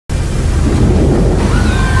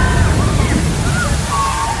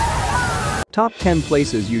Top 10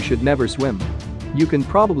 places you should never swim. You can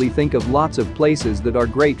probably think of lots of places that are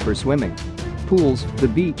great for swimming. Pools, the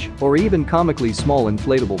beach, or even comically small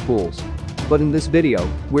inflatable pools. But in this video,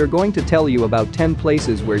 we're going to tell you about 10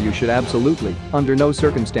 places where you should absolutely, under no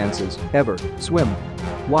circumstances, ever, swim.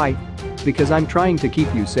 Why? Because I'm trying to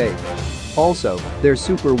keep you safe. Also, they're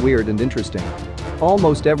super weird and interesting.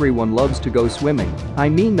 Almost everyone loves to go swimming. I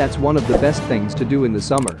mean, that's one of the best things to do in the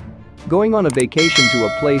summer. Going on a vacation to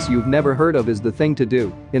a place you've never heard of is the thing to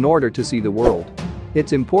do in order to see the world.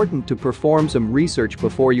 It's important to perform some research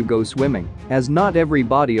before you go swimming, as not every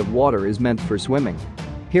body of water is meant for swimming.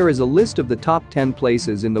 Here is a list of the top 10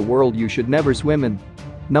 places in the world you should never swim in.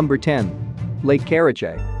 Number 10. Lake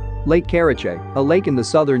Karachay. Lake Karachay, a lake in the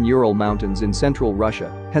southern Ural Mountains in central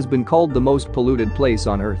Russia, has been called the most polluted place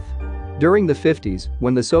on Earth. During the 50s,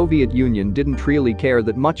 when the Soviet Union didn't really care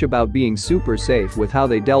that much about being super safe with how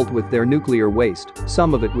they dealt with their nuclear waste,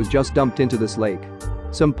 some of it was just dumped into this lake.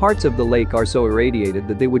 Some parts of the lake are so irradiated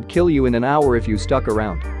that they would kill you in an hour if you stuck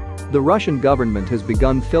around. The Russian government has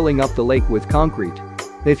begun filling up the lake with concrete.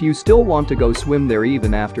 If you still want to go swim there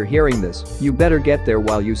even after hearing this, you better get there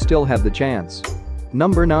while you still have the chance.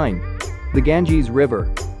 Number 9. The Ganges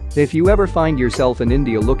River. If you ever find yourself in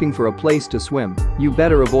India looking for a place to swim, you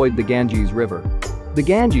better avoid the Ganges River. The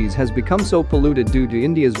Ganges has become so polluted due to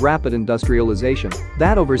India's rapid industrialization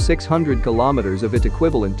that over 600 kilometers of it,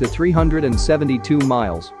 equivalent to 372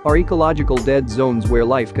 miles, are ecological dead zones where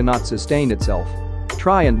life cannot sustain itself.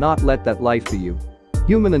 Try and not let that life be you.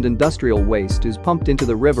 Human and industrial waste is pumped into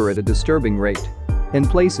the river at a disturbing rate. In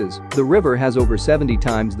places, the river has over 70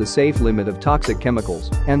 times the safe limit of toxic chemicals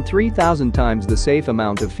and 3,000 times the safe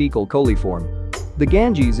amount of fecal coliform. The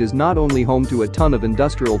Ganges is not only home to a ton of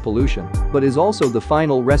industrial pollution, but is also the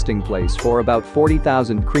final resting place for about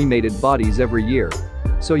 40,000 cremated bodies every year.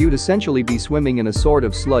 So you'd essentially be swimming in a sort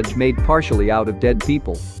of sludge made partially out of dead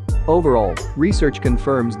people. Overall, research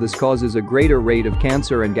confirms this causes a greater rate of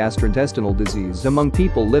cancer and gastrointestinal disease among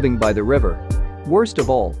people living by the river. Worst of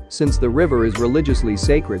all, since the river is religiously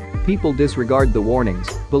sacred, people disregard the warnings,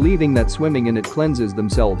 believing that swimming in it cleanses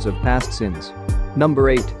themselves of past sins. Number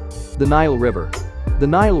 8. The Nile River. The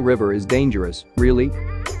Nile River is dangerous, really?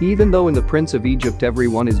 Even though in the Prince of Egypt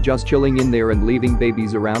everyone is just chilling in there and leaving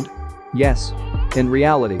babies around? Yes. In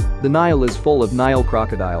reality, the Nile is full of Nile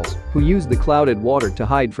crocodiles, who use the clouded water to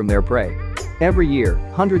hide from their prey. Every year,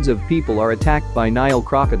 hundreds of people are attacked by Nile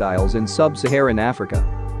crocodiles in sub-Saharan Africa.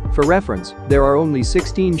 For reference, there are only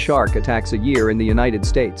 16 shark attacks a year in the United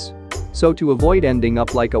States. So to avoid ending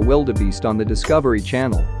up like a wildebeest on the Discovery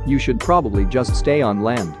Channel, you should probably just stay on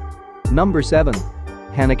land. Number 7.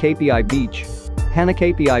 Hanakapi Beach.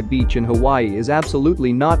 Hanakapi Beach in Hawaii is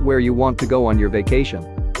absolutely not where you want to go on your vacation.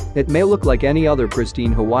 It may look like any other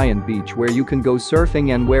pristine Hawaiian beach where you can go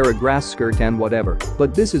surfing and wear a grass skirt and whatever,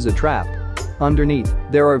 but this is a trap. Underneath,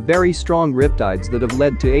 there are very strong riptides that have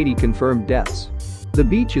led to 80 confirmed deaths. The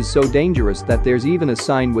beach is so dangerous that there's even a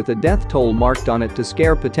sign with a death toll marked on it to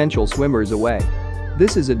scare potential swimmers away.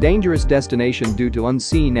 This is a dangerous destination due to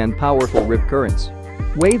unseen and powerful rip currents.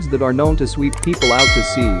 Waves that are known to sweep people out to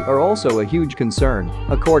sea are also a huge concern,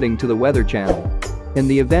 according to the Weather Channel. In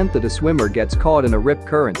the event that a swimmer gets caught in a rip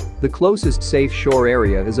current, the closest safe shore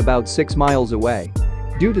area is about 6 miles away.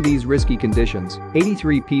 Due to these risky conditions,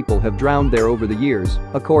 83 people have drowned there over the years,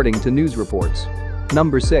 according to news reports.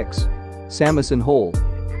 Number 6. Samison Hole.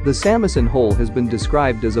 The Samison Hole has been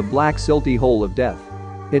described as a black silty hole of death.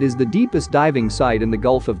 It is the deepest diving site in the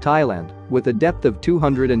Gulf of Thailand, with a depth of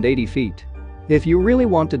 280 feet. If you really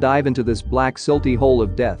want to dive into this black silty hole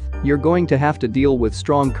of death, you're going to have to deal with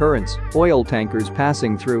strong currents, oil tankers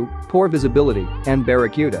passing through, poor visibility, and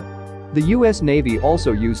barracuda. The US Navy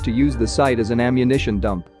also used to use the site as an ammunition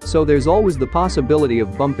dump, so there's always the possibility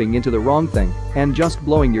of bumping into the wrong thing and just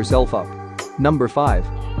blowing yourself up. Number 5.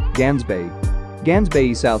 Gansbayi.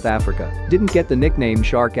 Gansbayi, South Africa, didn't get the nickname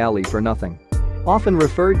Shark Alley for nothing. Often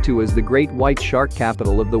referred to as the Great White Shark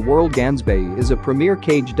Capital of the world, Gansbayi is a premier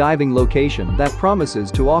cage diving location that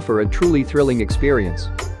promises to offer a truly thrilling experience.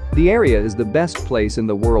 The area is the best place in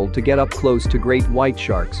the world to get up close to great white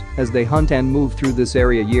sharks as they hunt and move through this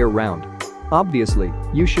area year-round. Obviously,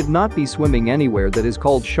 you should not be swimming anywhere that is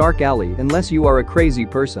called Shark Alley unless you are a crazy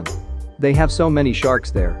person. They have so many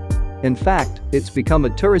sharks there. In fact, it's become a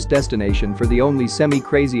tourist destination for the only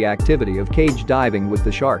semi-crazy activity of cage diving with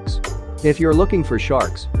the sharks. If you're looking for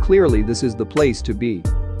sharks, clearly this is the place to be.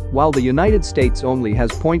 While the United States only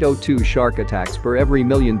has 0.02 shark attacks per every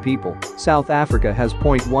million people, South Africa has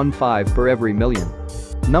 0.15 per every million.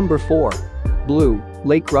 Number 4. Blue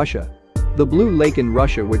Lake, Russia. The Blue Lake in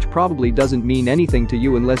Russia, which probably doesn't mean anything to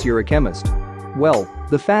you unless you're a chemist. Well,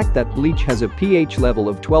 The fact that bleach has a pH level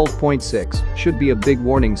of 12.6 should be a big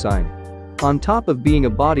warning sign. On top of being a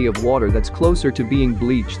body of water that's closer to being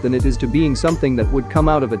bleach than it is to being something that would come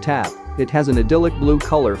out of a tap, it has an idyllic blue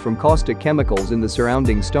color from caustic chemicals in the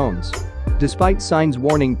surrounding stones. Despite signs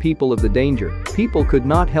warning people of the danger, people could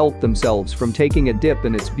not help themselves from taking a dip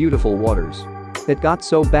in its beautiful waters. It got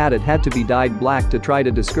so bad it had to be dyed black to try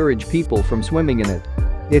to discourage people from swimming in it.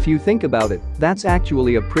 If you think about it, that's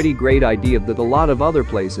actually a pretty great idea that a lot of other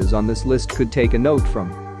places on this list could take a note from.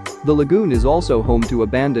 The lagoon is also home to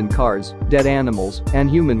abandoned cars, dead animals, and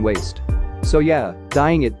human waste. So yeah,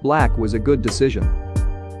 dyeing it black was a good decision.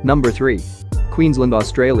 Number 3. Queensland,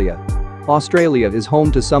 Australia. Australia is home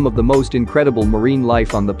to some of the most incredible marine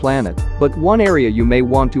life on the planet, but one area you may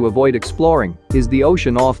want to avoid exploring is the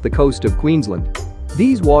ocean off the coast of Queensland.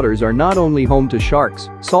 These waters are not only home to sharks,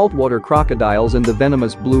 saltwater crocodiles and the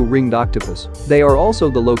venomous blue-ringed octopus, they are also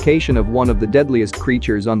the location of one of the deadliest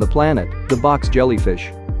creatures on the planet, the box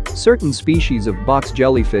jellyfish. Certain species of box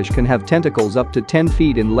jellyfish can have tentacles up to 10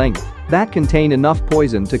 feet in length that contain enough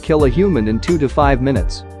poison to kill a human in 2 to 5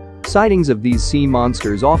 minutes. Sightings of these sea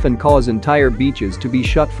monsters often cause entire beaches to be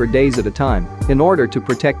shut for days at a time in order to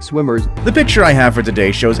protect swimmers. The picture I have for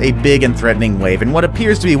today shows a big and threatening wave in what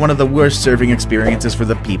appears to be one of the worst surfing experiences for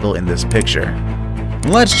the people in this picture.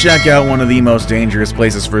 Let's check out one of the most dangerous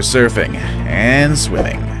places for surfing and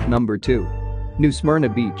swimming. Number 2. New Smyrna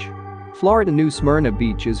Beach. Florida. New Smyrna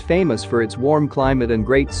Beach is famous for its warm climate and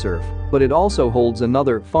great surf, but it also holds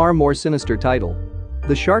another, far more sinister title: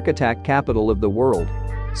 the shark attack capital of the world.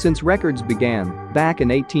 Since records began, back in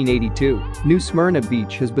 1882, New Smyrna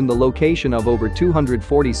Beach has been the location of over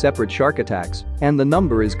 240 separate shark attacks, and the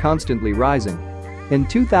number is constantly rising. In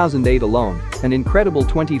 2008 alone, an incredible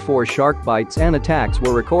 24 shark bites and attacks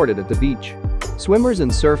were recorded at the beach. Swimmers and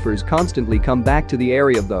surfers constantly come back to the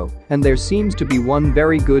area though, and there seems to be one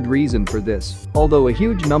very good reason for this. Although a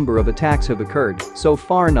huge number of attacks have occurred, so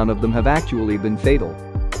far none of them have actually been fatal.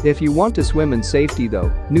 If you want to swim in safety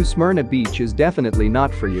though, New Smyrna Beach is definitely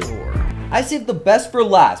not for you. I saved the best for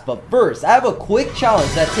last, but first, I have a quick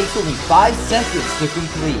challenge that takes only 5 seconds to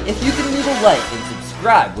complete. If you can leave a like and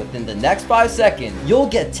subscribe within the next 5 seconds, you'll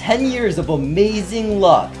get 10 years of amazing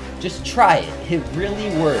luck. Just try it, it really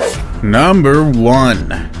works. Number 1.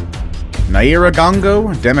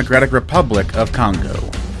 Nyiragongo, Democratic Republic of Congo.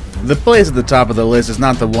 The place at the top of the list is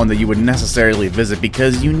not the one that you would necessarily visit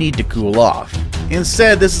because you need to cool off.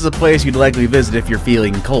 Instead, this is a place you'd likely visit if you're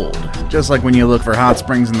feeling cold, just like when you look for hot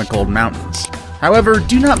springs in the cold mountains. However,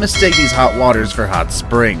 do not mistake these hot waters for hot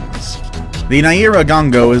springs. The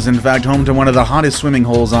Nyiragongo is in fact home to one of the hottest swimming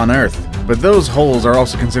holes on Earth, but those holes are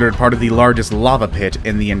also considered part of the largest lava pit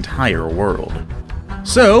in the entire world.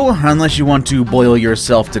 So, unless you want to boil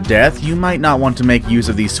yourself to death, you might not want to make use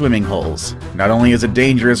of these swimming holes. Not only is it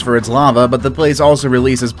dangerous for its lava, but the place also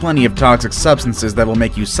releases plenty of toxic substances that will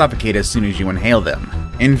make you suffocate as soon as you inhale them.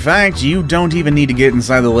 In fact, you don't even need to get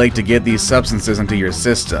inside the lake to get these substances into your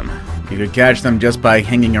system. You could catch them just by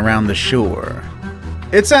hanging around the shore.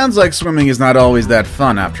 It sounds like swimming is not always that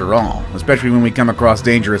fun after all, especially when we come across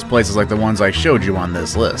dangerous places like the ones I showed you on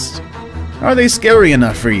this list. Are they scary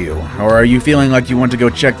enough for you, or are you feeling like you want to go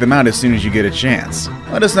check them out as soon as you get a chance?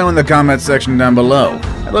 Let us know in the comments section down below.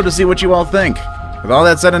 I'd love to see what you all think. With all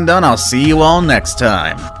that said and done, I'll see you all next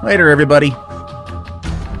time. Later, everybody.